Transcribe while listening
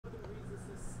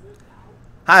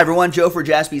Hi everyone, Joe for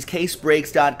Jaspy's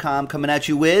CaseBreaks.com coming at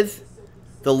you with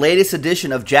the latest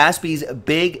edition of Jaspy's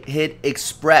Big Hit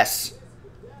Express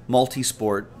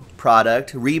multi-sport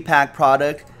product, repack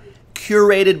product,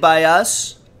 curated by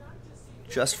us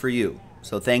just for you.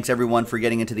 So thanks everyone for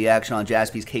getting into the action on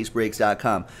Jaspy's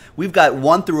CaseBreaks.com. We've got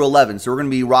 1 through 11, so we're going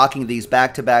to be rocking these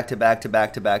back to back to back to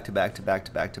back to back to back to back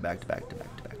to back to back to back to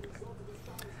back to back to back.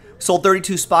 Sold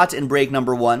 32 spots in break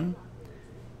number 1.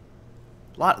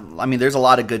 There's a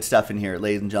lot of good stuff in here,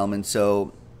 ladies and gentlemen.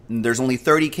 So there's only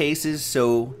 30 cases,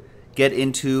 so get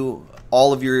into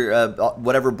all of your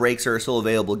whatever breaks are still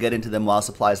available. Get into them while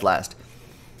supplies last.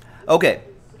 Okay.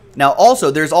 Now also,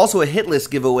 there's also a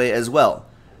hitless giveaway as well.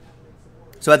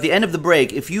 So at the end of the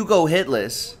break, if you go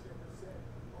hitless,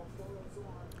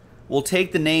 we'll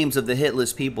take the names of the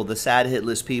hitless people, the sad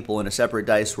hitless people, in a separate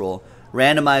dice roll,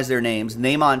 randomize their names.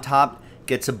 Name on top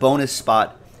gets a bonus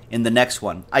spot in the next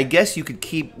one. I guess you could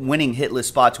keep winning hitless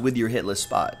spots with your hitless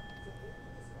spot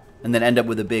and then end up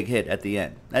with a big hit at the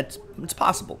end. It's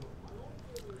possible.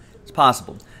 It's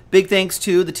possible. Big thanks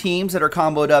to the teams that are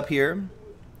comboed up here.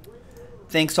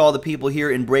 Thanks to all the people here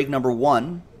in break number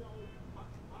 1.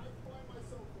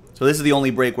 So this is the only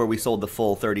break where we sold the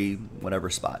full 30 whatever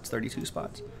spots. 32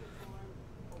 spots.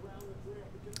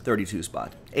 32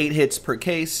 spots. 8 hits per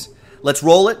case. Let's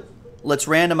roll it. Let's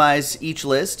randomize each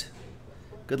list.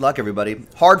 Good luck, everybody.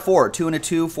 Hard 4, 2 and a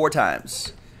 2, 4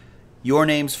 times. Your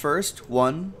names first.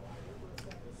 1,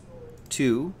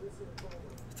 2,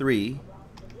 3,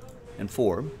 and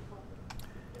 4.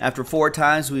 After 4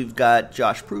 times, we've got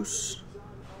Josh Bruce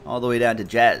all the way down to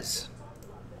Jazz.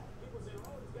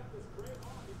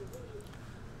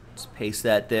 Let's paste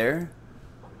that there.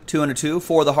 2 and a 2,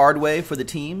 4 the hard way for the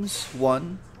teams.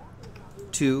 1,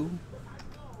 2,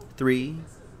 3,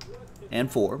 and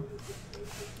 4.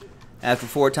 After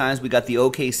 4 times, we got the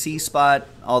OKC spot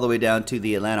all the way down to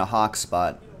the Atlanta Hawks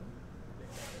spot.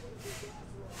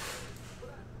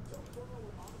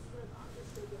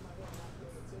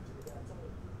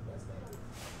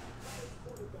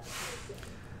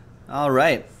 All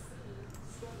right.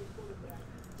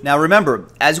 Now remember,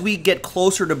 as we get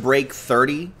closer to break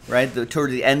 30, right, toward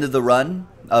the end of the run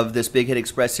of this Big Hit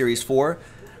Express Series 4,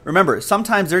 remember,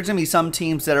 sometimes there's going to be some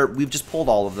teams that we've just pulled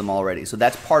all of them already. So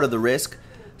that's part of the risk.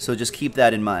 So just keep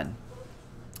that in mind.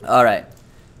 All right.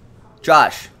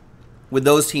 Josh, with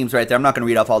those teams right there, I'm not going to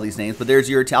read off all these names, but there's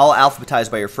your team. I'll alphabetize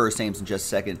by your first names in just a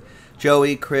second.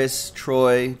 Joey, Chris,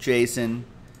 Troy, Jason,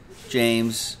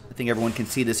 James. I think everyone can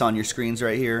see this on your screens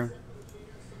right here.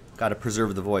 Got to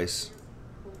preserve the voice.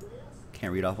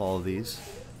 Can't read off all of these.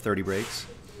 30 breaks.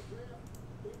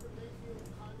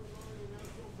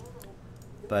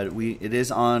 But we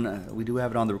do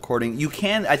have it on the recording. You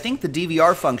can, I think the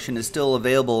DVR function is still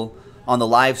available on the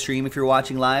live stream if you're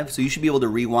watching live, so you should be able to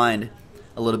rewind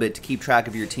a little bit to keep track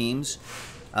of your teams.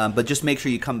 But just make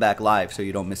sure you come back live so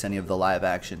you don't miss any of the live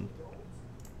action.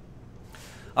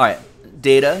 All right,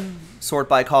 data, sort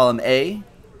by column A,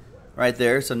 right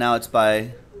there. So now it's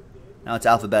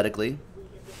alphabetically.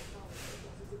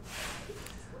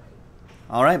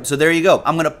 All right, so there you go.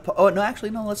 I'm going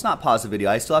to, let's not pause the video.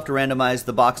 I still have to randomize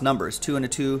the box numbers. 2 and a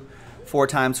 2, 4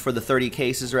 times for the 30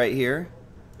 cases right here.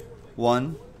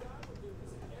 1,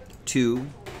 2,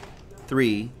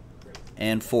 3,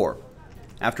 and 4.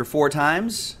 After 4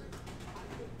 times,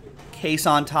 case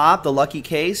on top, the lucky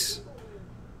case,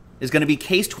 is going to be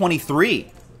case 23.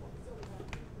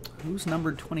 Who's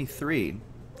numbered 23?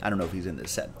 I don't know if he's in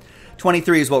this set.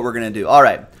 23 is what we're going to do. All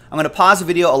right. I'm going to pause the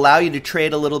video, allow you to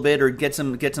trade a little bit or get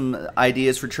some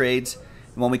ideas for trades.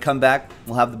 And when we come back,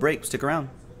 we'll have the break. Stick around.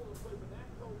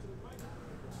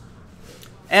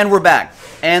 And we're back.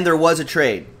 And there was a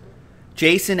trade.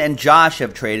 Jason and Josh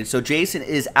have traded. So Jason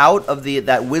is out of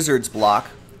that Wizards block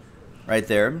right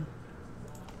there.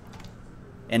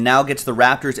 And now gets the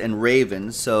Raptors and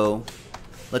Ravens. So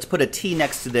let's put a T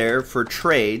next to there for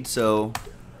trade. So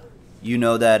you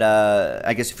know that,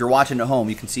 I guess if you're watching at home,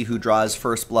 you can see who draws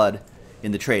first blood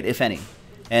in the trade, if any.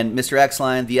 And Mr.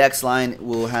 X-Line, the X-Line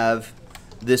will have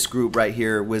this group right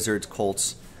here, Wizards,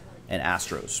 Colts, and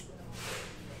Astros.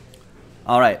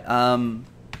 All right.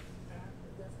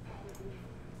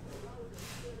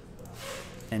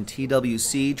 And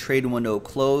TWC, trade window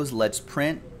closed. Let's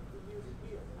print.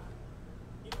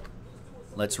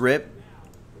 Let's rip.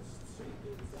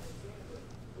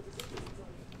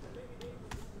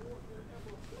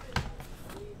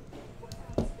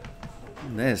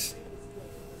 This.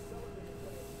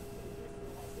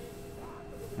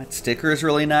 That sticker is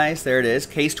really nice. There it is.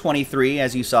 Case 23,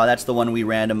 as you saw, that's the one we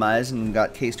randomized and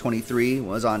got case 23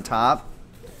 was on top.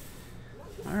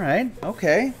 All right,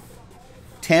 okay.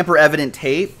 Tamper evident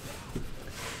tape.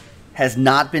 Has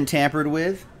not been tampered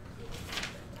with,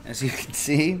 as you can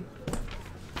see.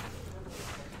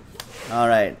 All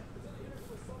right.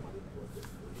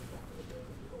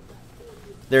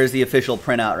 There's the official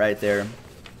printout right there.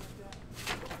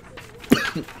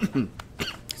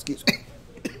 Excuse me.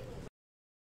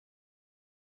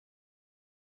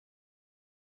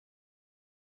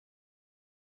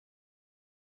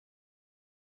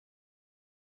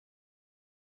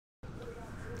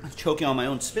 I'm choking on my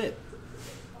own spit.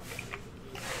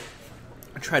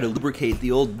 I try to lubricate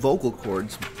the old vocal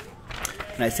cords,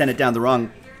 and I sent it down the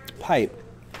wrong pipe.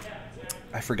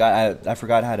 I forgot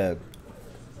how to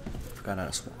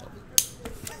swallow.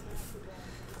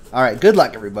 All right, good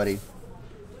luck, everybody.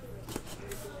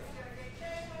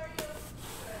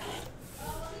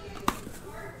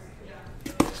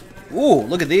 Ooh,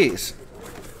 look at these.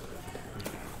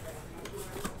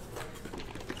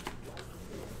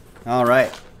 All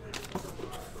right.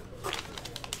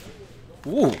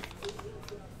 Ooh.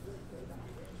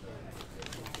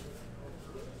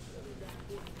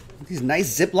 These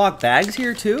nice Ziploc bags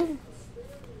here, too.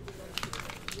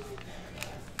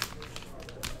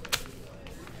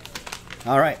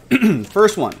 All right.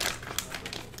 First one.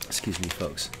 Excuse me,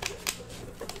 folks.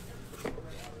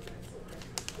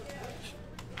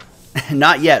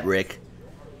 Not yet, Rick.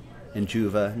 And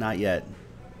Juva, not yet.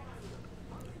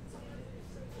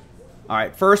 All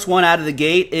right, first one out of the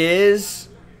gate is,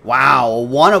 wow, a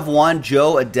 1/1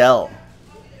 Joe Adele.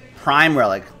 Prime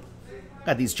Relic.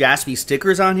 Got these Jaspy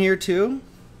stickers on here, too.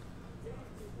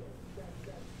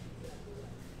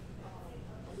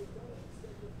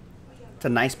 It's a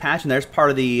nice patch, and there's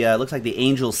part of the, looks like the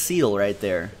Angel seal right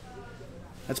there.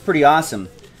 That's pretty awesome.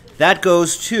 That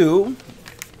goes to,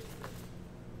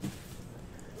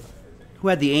 who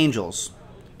had the Angels?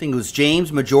 I think it was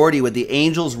James Majority with the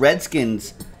Angels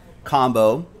Redskins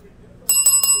combo.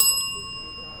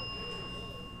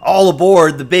 All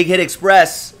aboard the Big Hit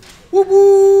Express. Whoop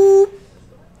whoop.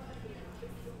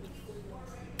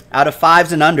 Out of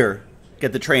 5s and under,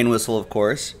 get the train whistle, of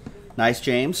course. Nice,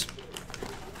 James.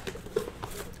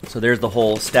 So there's the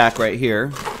whole stack right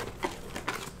here.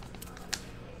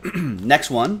 Next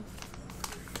one.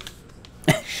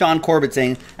 Sean Corbett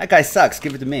saying, that guy sucks,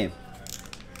 give it to me.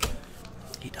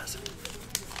 He doesn't.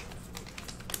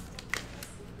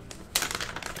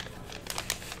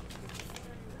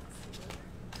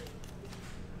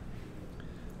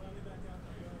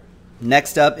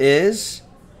 Next up is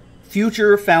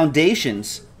Future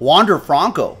Foundations. Wander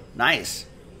Franco. Nice.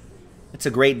 It's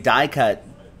a great die cut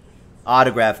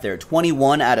autograph there.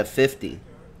 21 out of 50.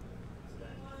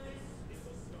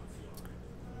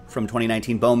 From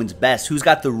 2019 Bowman's Best. Who's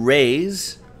got the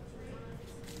Rays?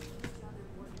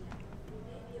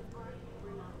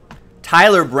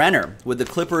 Tyler Brenner with the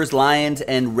Clippers, Lions,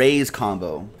 and Rays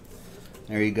combo.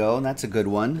 There you go. That's a good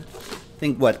one. I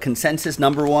think, what, consensus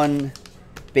 #1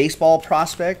 baseball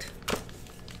prospect,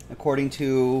 according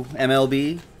to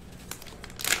MLB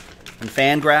and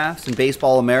Fangraphs and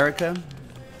Baseball America.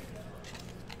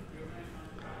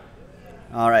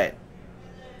 All right.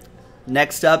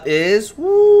 Next up is,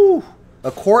 woo,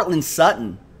 a Cortland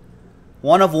Sutton.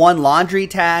 1/1 laundry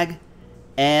tag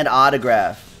and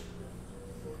autograph.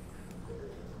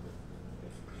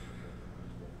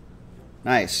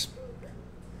 Nice.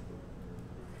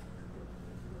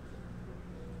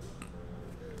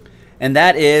 And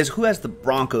that is, who has the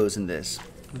Broncos in this?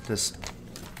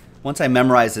 Once I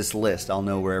memorize this list, I'll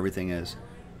know where everything is.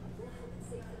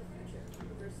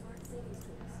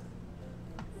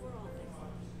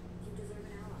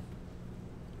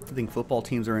 I think football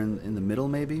teams are in the middle,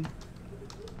 maybe.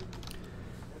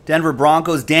 Denver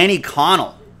Broncos, Danny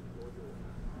Connell.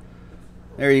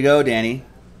 There you go, Danny.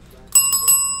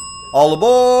 All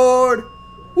aboard!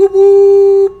 Whoop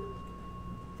whoop!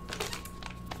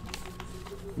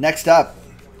 Next up,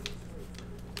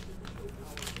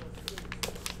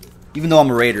 even though I'm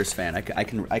a Raiders fan, I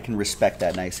can respect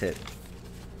that nice hit.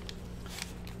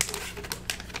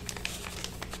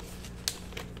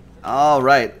 All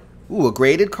right. Ooh, a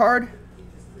graded card?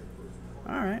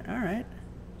 All right, all right.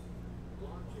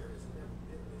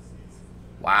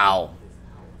 Wow.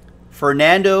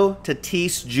 Fernando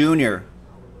Tatis Jr.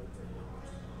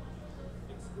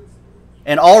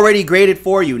 And already graded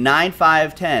for you,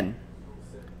 9/5/10.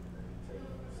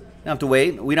 Don't have to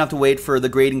wait. We don't have to wait for the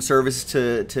grading service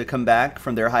to come back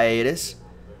from their hiatus.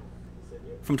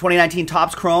 From 2019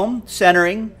 Topps Chrome,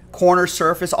 centering, corner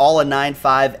surface, all a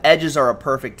 9/5. Edges are a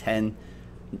perfect 10.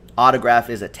 Autograph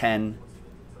is a 10.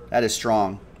 That is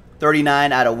strong.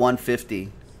 39 out of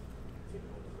 150.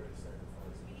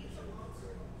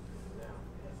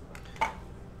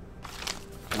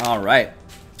 All right.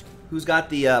 Who's got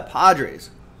the Padres?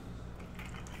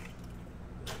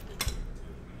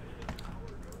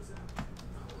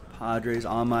 Padres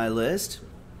on my list.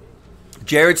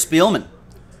 Jared Spielman.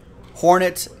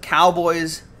 Hornets,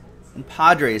 Cowboys, and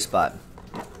Padres spot.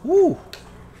 Woo!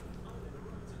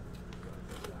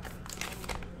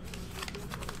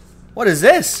 What is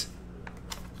this?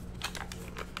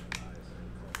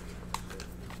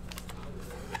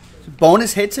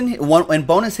 Bonus hits in one, and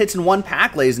bonus hits in one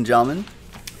pack, ladies and gentlemen.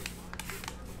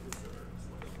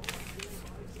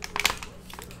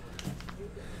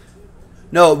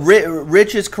 No,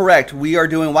 Rich is correct. We are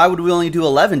doing. Why would we only do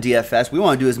 11 DFS? We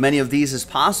want to do as many of these as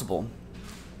possible.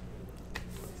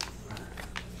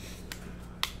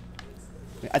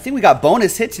 I think we got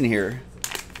bonus hits in here,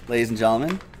 ladies and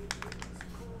gentlemen.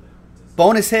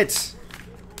 Bonus hits.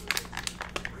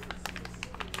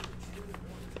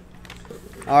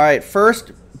 All right,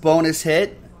 first bonus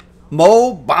hit,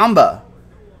 Mo Bamba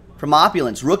from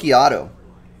Opulence, rookie auto.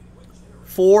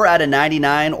 4 out of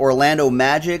 99, Orlando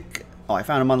Magic. Oh, I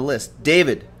found him on the list.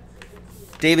 David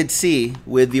C.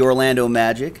 with the Orlando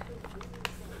Magic.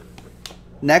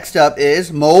 Next up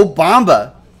is Mo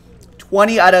Bamba,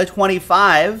 20 out of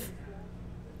 25.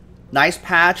 Nice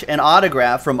patch and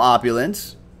autograph from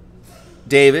Opulence.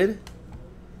 David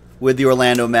with the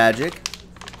Orlando Magic.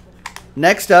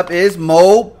 Next up is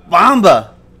Mo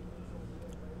Bamba.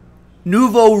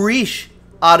 Nouveau Riche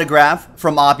autograph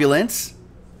from Opulence.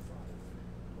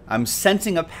 I'm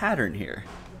sensing a pattern here.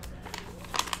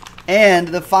 And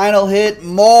the final hit,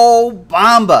 Mo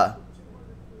Bamba.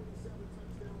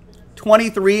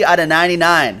 23 out of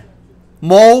 99.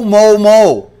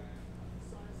 Mo.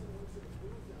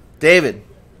 David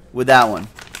with that one.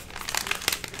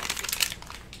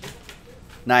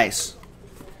 Nice.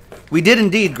 We did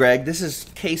indeed, Greg. This is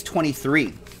case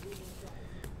 23.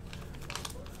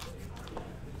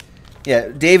 Yeah,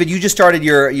 David, you just started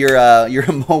your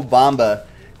Mo Bamba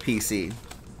PC.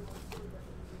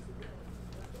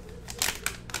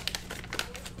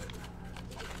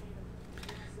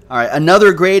 All right,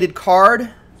 another graded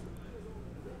card.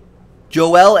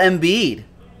 Joel Embiid.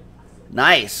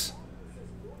 Nice.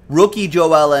 Rookie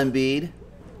Joel Embiid.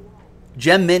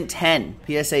 Gem Mint 10.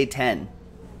 PSA 10.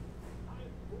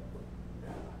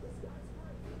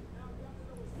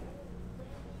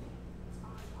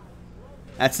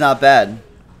 That's not bad.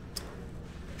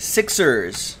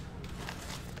 Sixers.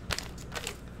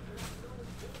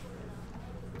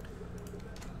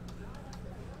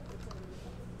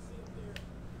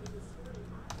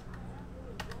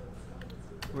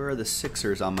 Where are the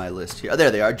Sixers on my list here? Oh,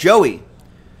 there they are. Joey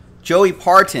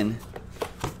Parton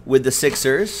with the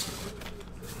Sixers.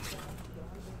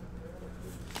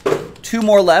 2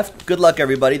 more left. Good luck,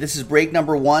 everybody. This is break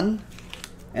number 1.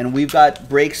 And we've got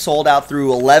breaks sold out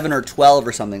through 11 or 12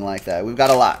 or something like that. We've got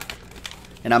a lot.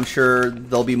 And I'm sure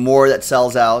there'll be more that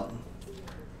sells out.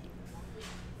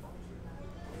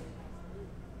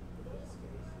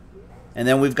 And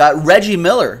then we've got Reggie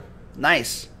Miller.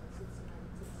 Nice.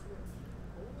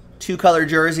 2-color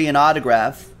jersey and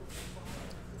autograph.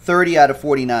 30 out of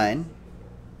 49.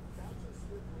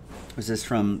 Was this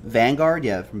from Vanguard?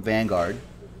 Yeah, from Vanguard.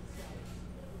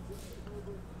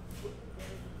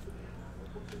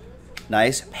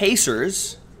 Nice.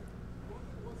 Pacers.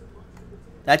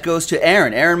 That goes to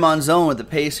Aaron. Aaron Monzon with the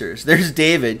Pacers. There's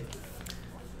David.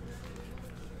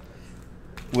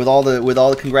 With all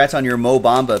the congrats on your Mo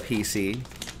Bamba PC.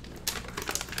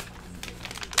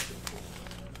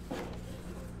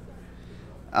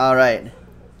 All right.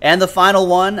 And the final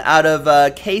one out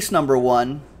of case number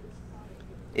 1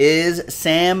 is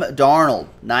Sam Darnold.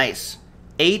 Nice.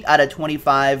 8 out of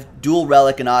 25, dual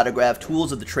relic and autograph.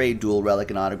 Tools of the Trade dual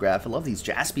relic and autograph. I love these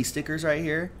Jaspy stickers right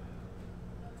here.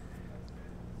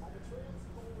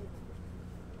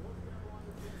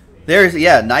 There's,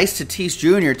 yeah, nice Tatis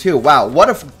Jr. too. Wow, what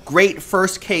a great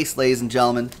first case, ladies and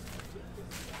gentlemen.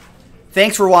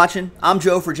 Thanks for watching. I'm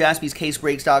Joe for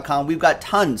JaspysCaseBreaks.com. We've got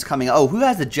tons coming up. Oh, who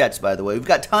has the Jets, by the way? We've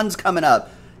got tons coming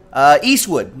up.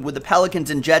 Eastwood with the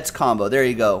Pelicans and Jets combo. There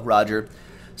you go, Roger.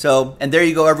 So, and there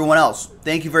you go, everyone else.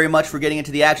 Thank you very much for getting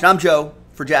into the action. I'm Joe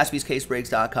for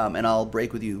JaspysCaseBreaks.com, and I'll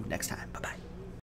break with you next time. Bye-bye.